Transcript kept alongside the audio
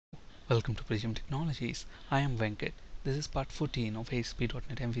Welcome to Prism Technologies. I am Venkat. This is part 14 of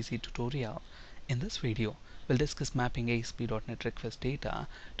ASP.NET MVC tutorial. In this video, we'll discuss mapping ASP.NET request data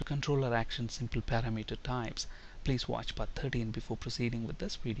to controller action simple parameter types. Please watch part 13 before proceeding with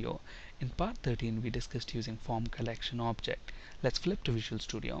this video. In part 13, we discussed using form collection object. Let's flip to Visual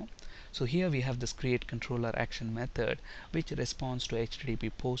Studio. So here we have this create controller action method which responds to HTTP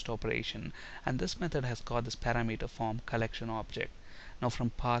post operation, and this method has got this parameter form collection object. Now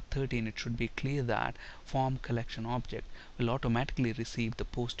from part 13 it should be clear that form collection object will automatically receive the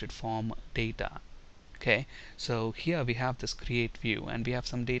posted form data. Okay, so here we have this create view and we have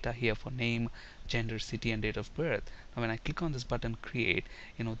some data here for name, gender, city and date of birth. Now when I click on this button create,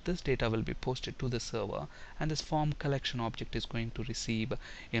 this data will be posted to the server, and this form collection object is going to receive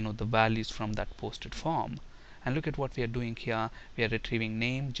the values from that posted form. And look at what we are doing here. We are retrieving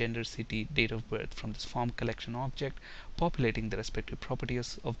name, gender, city, date of birth from this form collection object, populating the respective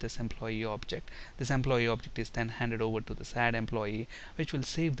properties of this employee object. This employee object is then handed over to this add employee, which will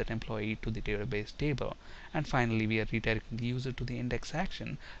save that employee to the database table. And finally, we are redirecting the user to the index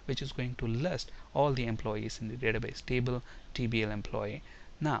action, which is going to list all the employees in the database table, TBL employee.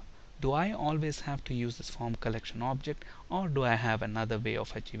 Now, do I always have to use this form collection object, or do I have another way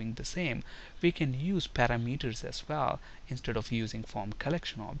of achieving the same? We can use parameters as well instead of using form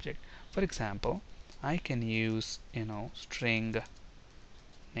collection object. For example, I can use string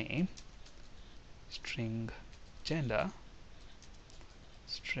name, string gender,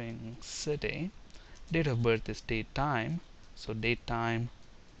 string city, date of birth is date time, so date time,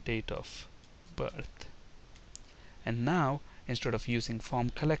 date of birth. And now instead of using form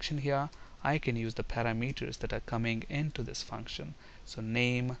collection here, I can use the parameters that are coming into this function. So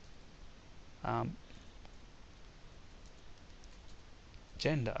name,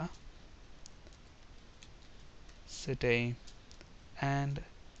 gender, city and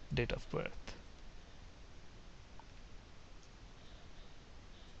date of birth.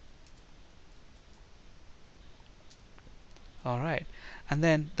 Alright, and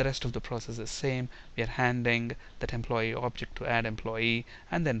then the rest of the process is same. We are handing that employee object to add employee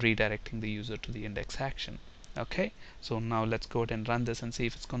and then redirecting the user to the index action. Okay, so now let's go ahead and run this and see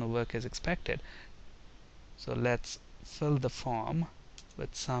if it's going to work as expected. So let's fill the form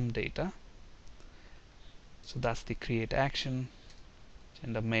with some data. So that's the create action,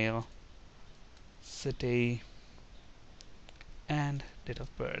 gender male, city and date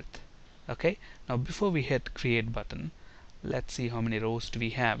of birth. Okay, now before we hit create button, let's see how many rows do we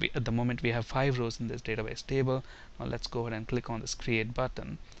have. At the moment we have 5 rows in this database table. Now let's go ahead and click on this create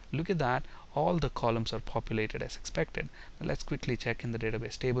button. Look at that, all the columns are populated as expected. Now let's quickly check in the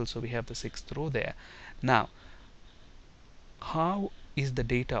database table. So we have the 6th row there. Now how is the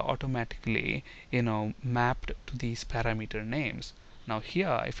data automatically mapped to these parameter names? Now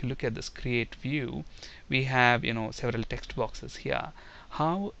here if you look at this create view, we have several text boxes here.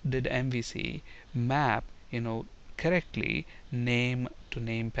 How did MVC map correctly name to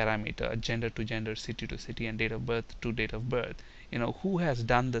name parameter, gender to gender, city to city and date of birth to date of birth? Who has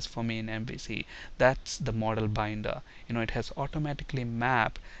done this for me in MVC? That's the model binder. It has automatically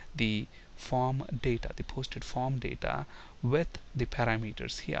mapped the form data, the posted form data with the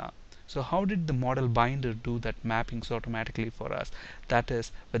parameters here. So how did the model binder do that mapping so automatically for us? That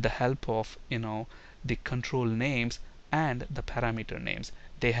is with the help of the control names and the parameter names.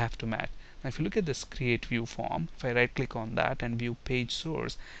 They have to match. Now if you look at this create view form, if I right click on that and view page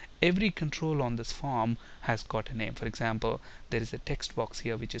source, every control on this form has got a name. For example, there is a text box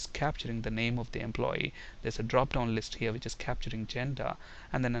here which is capturing the name of the employee. There's a drop down list here which is capturing gender,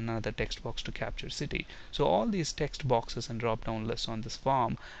 and then another text box to capture city. So all these text boxes and drop down lists on this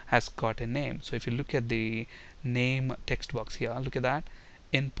form has got a name. So if you look at the name text box here, look at that,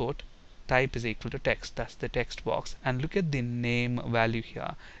 input type is equal to text, that's the text box, and look at the name value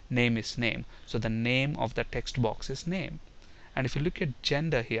here, name is name, so the name of the text box is name. And if you look at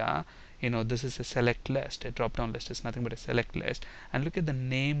gender here, this is a select list, a drop down list is nothing but a select list, and look at the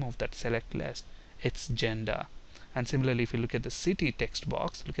name of that select list, it's gender. And similarly if you look at the city text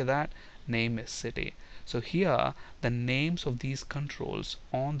box, look at that, name is city. So here the names of these controls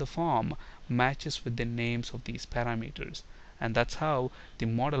on the form matches with the names of these parameters. And that's how the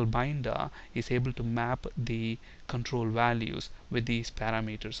model binder is able to map the control values with these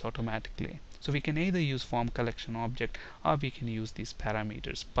parameters automatically. So we can either use form collection object or we can use these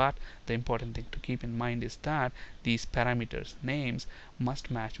parameters. But the important thing to keep in mind is that these parameters names must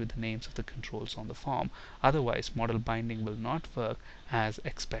match with the names of the controls on the form. Otherwise model binding will not work as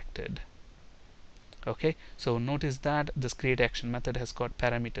expected. Okay, so notice that this create action method has got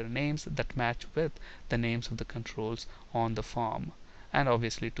parameter names that match with the names of the controls on the form. And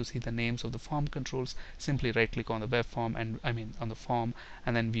obviously to see the names of the form controls, simply right click on the web form and on the form,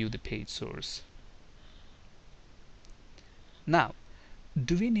 and then view the page source. Now,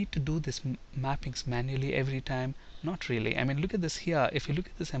 do we need to do this mappings manually every time? Not really. Look at this here. If you look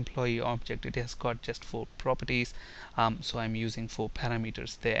at this employee object, it has got just 4 properties. So I'm using 4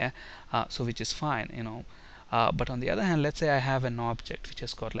 parameters there, so which is fine, but on the other hand, let's say I have an object which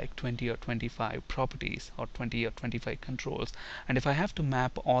has got like 20 or 25 properties, or 20 or 25 controls, and if I have to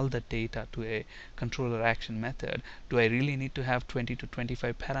map all the data to a controller action method, do I really need to have 20 to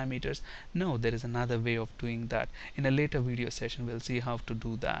 25 parameters? No, there is another way of doing that. In a later video session, we'll see how to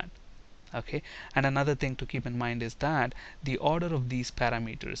do that. Okay, and another thing to keep in mind is that the order of these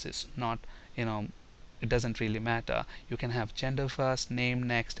parameters is not, it doesn't really matter. You can have gender first, name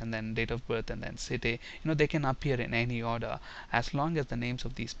next, and then date of birth, and then city. They can appear in any order. As long as the names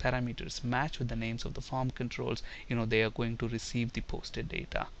of these parameters match with the names of the form controls, they are going to receive the posted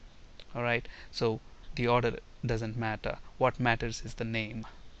data. Alright, so the order doesn't matter. What matters is the name.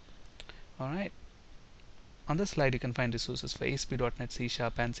 Alright. On this slide, you can find resources for ASP.NET, C#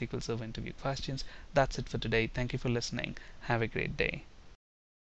 and SQL Server interview questions. That's it for today. Thank you for listening. Have a great day.